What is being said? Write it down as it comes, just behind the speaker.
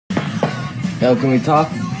Yo, can we talk?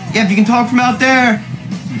 Yeah, if you can talk from out there.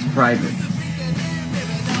 It's private.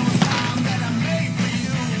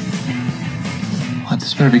 What?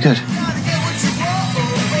 This better be good.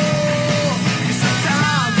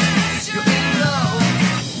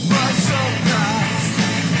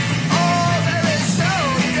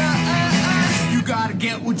 You gotta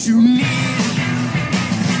get what you need.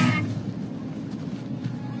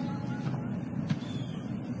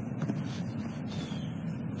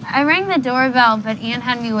 I rang the doorbell, but Ian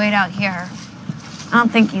had me wait out here. I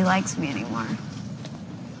don't think he likes me anymore.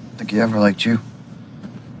 Think he ever liked you?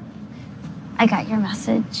 I got your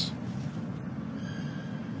message.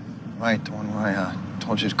 Right, the one where I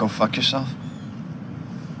told you to go fuck yourself?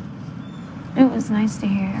 It was nice to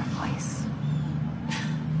hear your voice.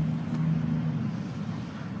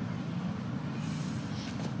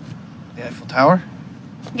 The Eiffel Tower?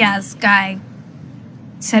 Yeah, this guy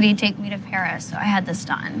said he'd take me to Paris, so I had this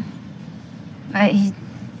done. But he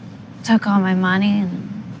took all my money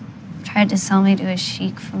and tried to sell me to a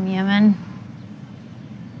sheik from Yemen.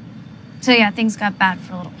 So yeah, things got bad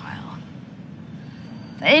for a little while.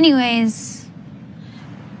 But anyways,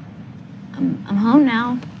 I'm home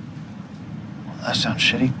now. Well, that sounds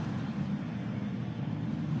shitty.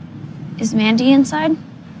 Is Mandy inside?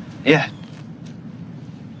 Yeah.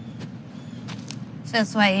 So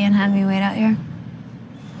that's why Ian had me wait out here?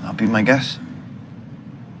 I'll be my guess.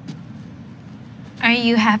 Are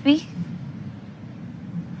you happy?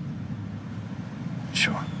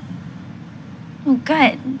 Sure. Oh,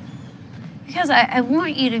 good. Because I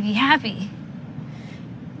want you to be happy.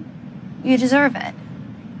 You deserve it.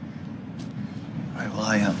 All right,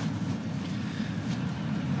 well,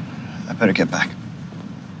 I better get back.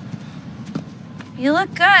 You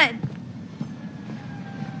look good.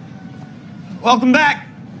 Welcome back.